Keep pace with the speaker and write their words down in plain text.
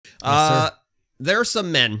Yes, there are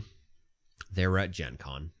some men. They were at Gen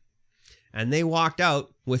Con. And they walked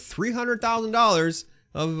out with $300,000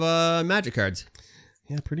 of Magic cards.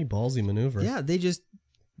 Yeah, pretty ballsy maneuver. Yeah, they just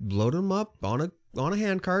loaded them up on a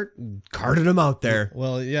hand cart, carted them out there.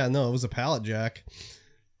 Well, yeah, no, it was a pallet jack.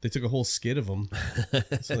 They took a whole skid of them.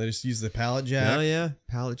 So they just used the pallet jack. Oh, yeah.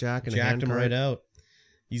 Pallet jack and a hand jacked them cart. right out.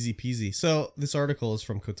 Easy peasy. So this article is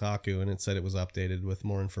from Kotaku, and it said it was updated with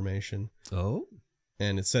more information. Oh.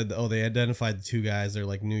 And it said, they identified the two guys. They're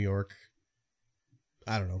like New York.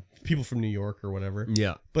 I don't know. People from New York or whatever.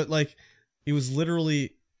 Yeah. But like, it was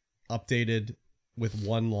literally updated with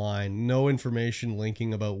one line. No information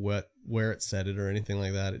linking about where it said it or anything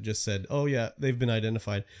like that. It just said, oh yeah, they've been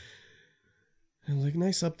identified. And like,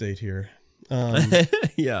 nice update here.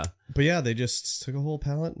 Yeah. But yeah, they just took a whole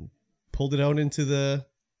pallet and pulled it out into the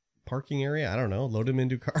parking area. I don't know. Loaded them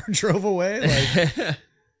into a car, drove away. Like,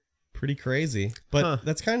 pretty crazy. But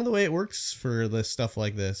that's kind of the way it works for this stuff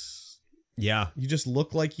like this. Yeah. You just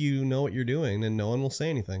look like you know what you're doing and no one will say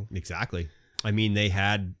anything. Exactly. I mean,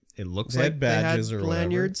 it looks they like had badges they had or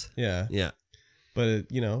lanyards. Whatever. Yeah. Yeah.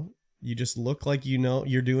 But, you just look like you know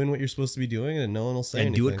you're doing what you're supposed to be doing and no one will say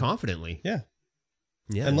anything. And do it confidently. Yeah.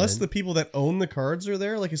 Yeah. Unless the people that own the cards are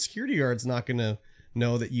there, like a security guard's not going to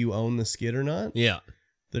know that you own the skid or not. Yeah.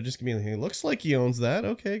 They're just going to be like, it looks like he owns that.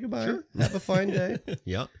 Okay, goodbye. Sure. Have a fine day.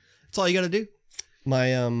 Yeah. That's all you got to do.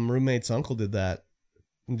 My roommate's uncle did that.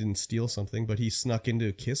 He didn't steal something, but he snuck into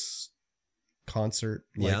a Kiss concert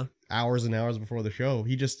hours and hours before the show.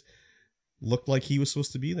 He just looked like he was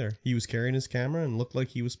supposed to be there. He was carrying his camera and looked like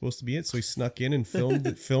he was supposed to be it, so he snuck in and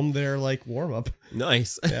filmed their like warm up.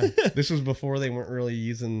 Nice. Yeah, this was before they weren't really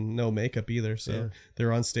using no makeup either, so they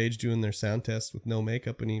were on stage doing their sound test with no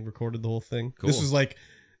makeup, and he recorded the whole thing. Cool. This was like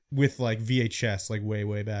with like VHS, like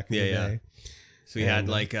way back in the day. So he had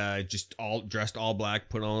like just all dressed all black,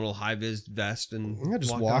 put on a little high vis vest, and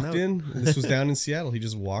just walked in. This was down in Seattle. He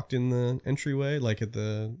just walked in the entryway, like at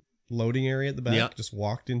the loading area at the back. Yep. Just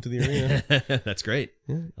walked into the arena. That's great.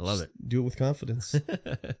 Yeah, I love it. Do it with confidence.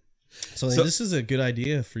 So this is a good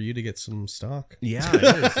idea for you to get some stock. Yeah,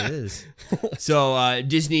 it is. So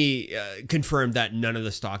Disney confirmed that none of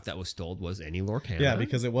the stock that was stole was any Lorcana. Yeah,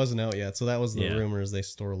 because it wasn't out yet. So that was the rumors. They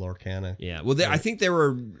store Lorcana. Yeah. Well, I think they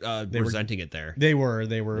were presenting it there. They were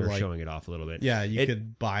like showing it off a little bit. Yeah, you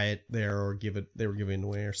could buy it there or give it. They were giving it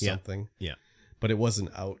away or something. Yeah. But it wasn't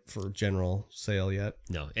out for general sale yet.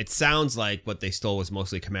 No, it sounds like what they stole was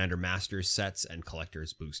mostly Commander Masters sets and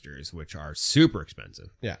Collector's boosters, which are super expensive.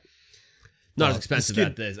 Yeah. Not as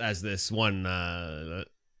expensive as this one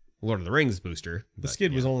Lord of the Rings booster. The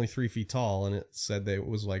skid was only 3 feet tall, and it said that it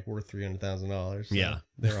was like worth $300,000. So yeah.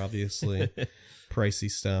 They're obviously pricey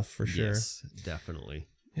stuff for sure. Yes, definitely.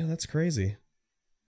 Yeah, that's crazy.